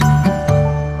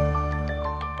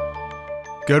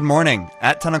Good morning.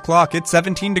 At 10 o'clock, it's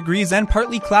 17 degrees and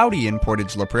partly cloudy in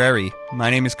Portage La Prairie. My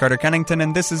name is Carter Kennington,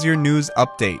 and this is your news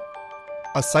update.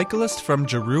 A cyclist from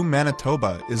Giroux,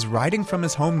 Manitoba is riding from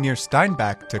his home near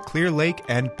Steinbach to Clear Lake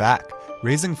and back,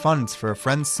 raising funds for a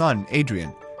friend's son,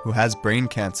 Adrian, who has brain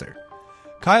cancer.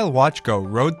 Kyle Watchko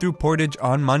rode through Portage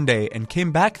on Monday and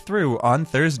came back through on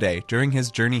Thursday during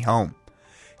his journey home.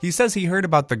 He says he heard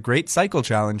about the Great Cycle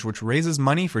Challenge, which raises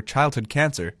money for childhood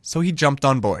cancer, so he jumped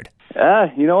on board.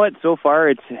 You know what? So far,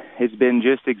 it's been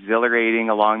just exhilarating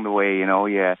along the way.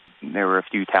 There were a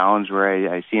few towns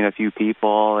where I seen a few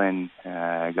people and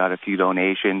I got a few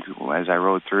donations as I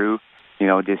rode through.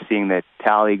 Just seeing the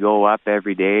tally go up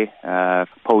every day,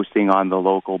 posting on the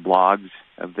local blogs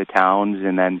of the towns,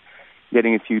 and then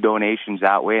getting a few donations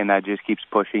that way, and that just keeps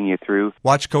pushing you through.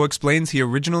 Watchko explains he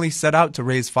originally set out to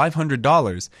raise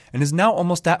 $500 and is now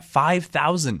almost at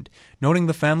 $5,000, noting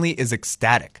the family is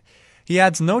ecstatic. He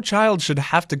adds no child should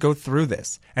have to go through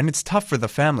this, and it's tough for the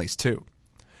families too.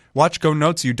 Watchko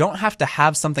notes you don't have to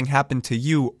have something happen to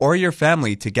you or your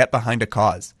family to get behind a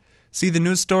cause. See the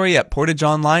news story at Portage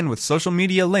Online with social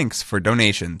media links for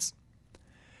donations.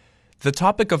 The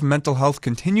topic of mental health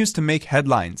continues to make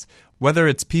headlines, whether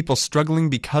it's people struggling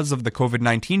because of the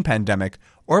COVID-19 pandemic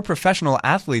or professional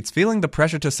athletes feeling the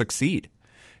pressure to succeed.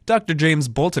 Dr. James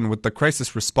Bolton with the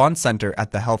Crisis Response Center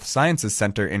at the Health Sciences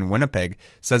Center in Winnipeg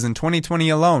says in 2020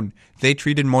 alone, they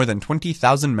treated more than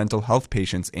 20,000 mental health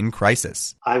patients in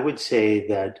crisis. I would say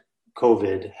that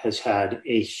COVID has had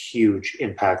a huge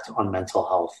impact on mental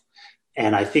health.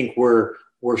 And I think we're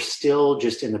still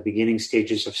just in the beginning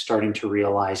stages of starting to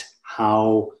realize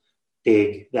how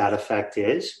big that effect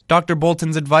is. Dr.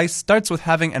 Bolton's advice starts with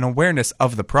having an awareness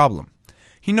of the problem.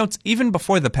 He notes even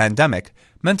before the pandemic,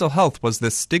 mental health was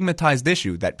this stigmatized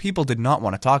issue that people did not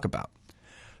want to talk about.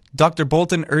 Dr.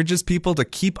 Bolton urges people to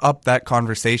keep up that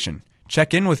conversation,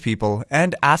 check in with people,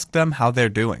 and ask them how they're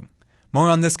doing. More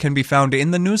on this can be found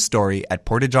in the news story at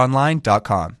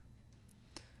portageonline.com.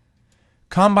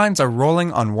 Combines are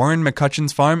rolling on Warren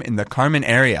McCutcheon's farm in the Carman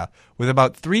area, with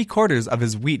about 3/4 of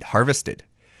his wheat harvested.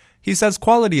 He says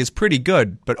quality is pretty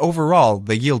good, but overall,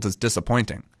 the yield is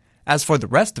disappointing. As for the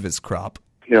rest of his crop...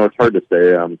 it's hard to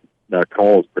say.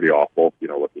 Call is pretty awful.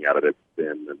 Looking at it, it's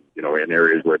been, in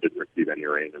areas where it didn't receive any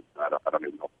rain. And I don't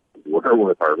even know where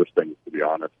we're harvesting, to be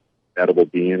honest. Edible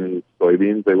beans,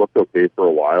 soybeans, they looked okay for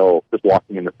a while. Just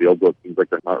walking in the fields, it seems like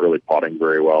they're not really potting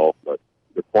very well. But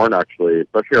the corn actually,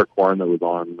 especially our corn that was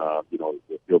on,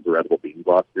 the fields of edible beans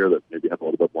last year that maybe had a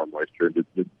little bit more moisture,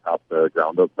 didn't have the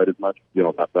ground up quite as much.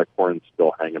 That corn's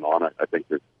still hanging on. I think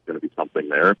there's going to be something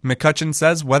there. McCutcheon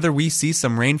says whether we see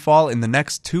some rainfall in the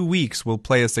next 2 weeks will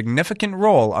play a significant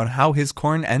role on how his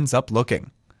corn ends up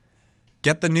looking.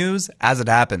 Get the news as it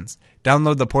happens.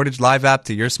 Download the Portage Live app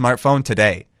to your smartphone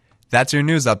today. That's your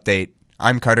news update.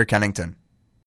 I'm Carter Kennington.